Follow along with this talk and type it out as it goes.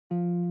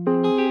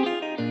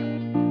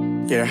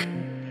Yeah,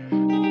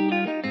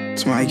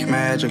 it's Mike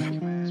Magic.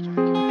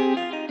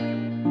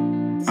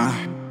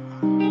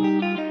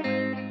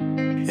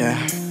 Yeah,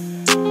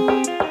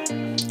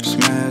 it's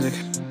magic.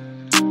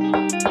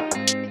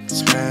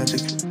 It's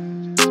magic.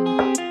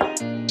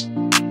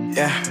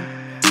 Yeah,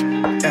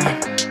 yeah.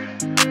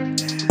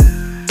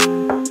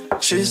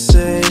 She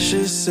say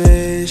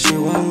she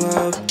want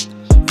love,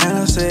 and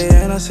I say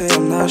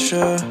I'm not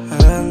sure. I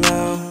don't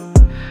know.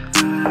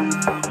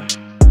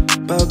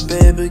 But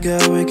baby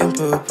girl, we can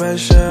put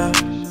pressure.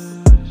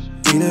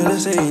 You know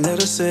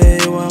to say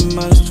one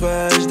man's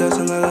trash, that's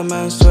another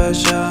man's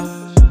treasure.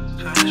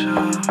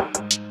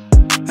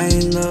 And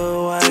you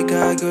know I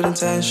got good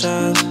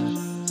intentions,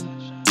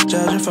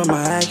 judging from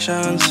my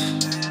actions.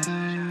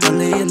 I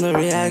need no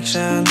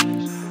reaction,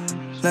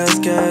 let's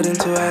get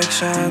into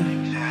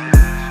action.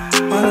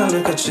 When I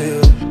look at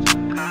you,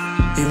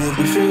 you make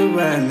me feel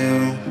brand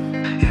new,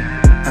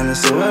 and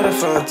it's so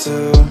wonderful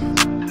too.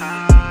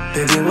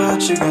 Baby,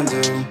 what you gon'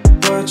 do?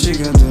 What you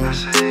gon' do?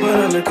 When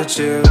I look at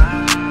you,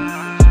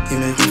 you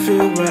make me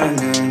feel brand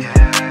new,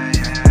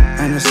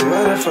 and it's so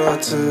wonderful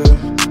too.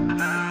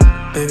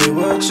 Baby,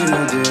 what you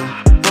gon' do?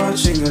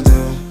 What you gon'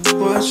 do?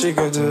 What you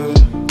gon' do?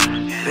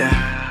 Yeah,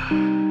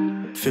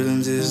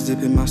 feeling this deep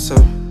in my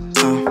soul.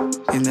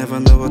 You never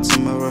know what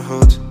tomorrow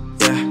holds.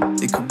 Yeah,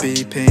 it could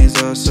be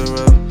pains or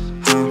sorrow.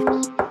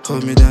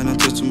 Hold me down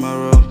until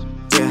tomorrow.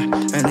 Yeah,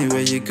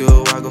 anywhere you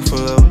go, I go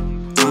follow.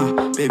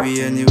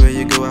 Baby, anywhere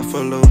you go, I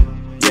follow.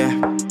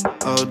 Yeah,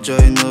 all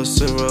joy, no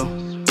sorrow.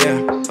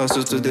 Yeah,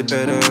 also to the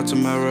better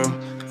tomorrow.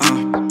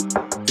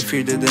 If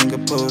you didn't go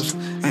post,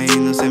 and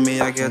you know say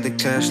me, I got the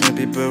cash, no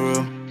be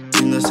borrow.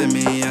 You know say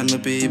me, I no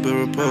be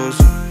borrow pose.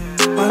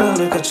 When I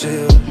look at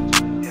you,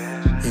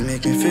 you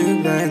make me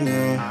feel brand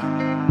new,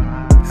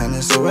 and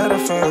it's so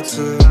wonderful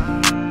too.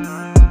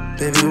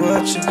 Baby,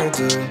 what you gon'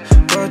 do?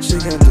 What you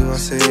gon' do? I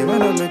say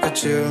when I look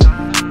at you,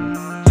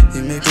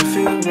 you make me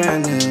feel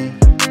brand new,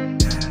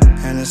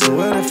 and it's so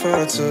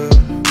wonderful too.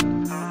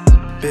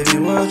 Baby,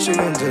 what you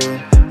gon' do?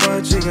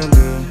 What you gon'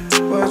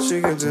 do? What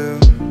you gon' do?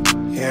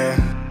 Yeah,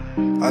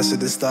 I see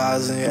the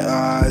stars in your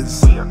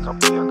eyes.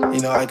 You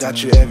know I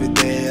got you every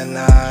day and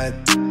night.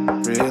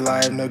 Real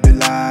life, no be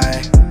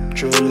lie.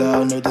 True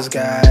love, no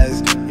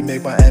disguise. You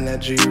make my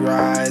energy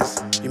rise.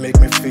 You make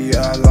me feel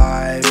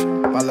alive.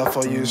 My love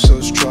for you so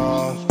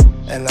strong,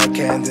 and I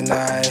can't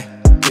deny.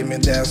 Give me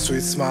that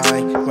sweet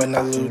smile when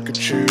I look at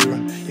you.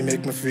 You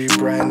make me feel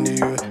brand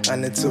new,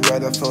 and it's a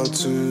wonderful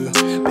too.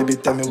 Baby,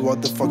 tell me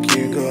what the fuck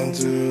you gon'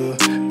 do.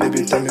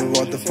 Baby, tell me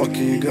what the fuck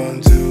you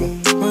gon' do.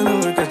 When I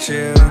look at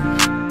you,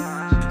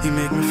 you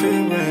make me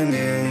feel brand new,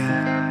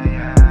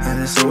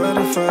 and it's so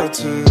wonderful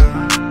too.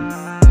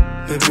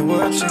 Baby,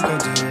 what you gon'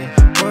 do?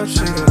 What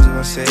you gon' do?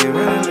 I say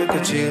when I look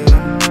at you,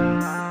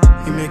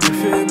 you make me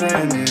feel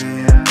brand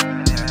new,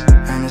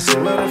 and it's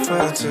so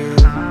wonderful too.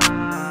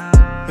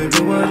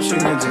 Baby, what you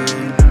gon'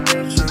 do?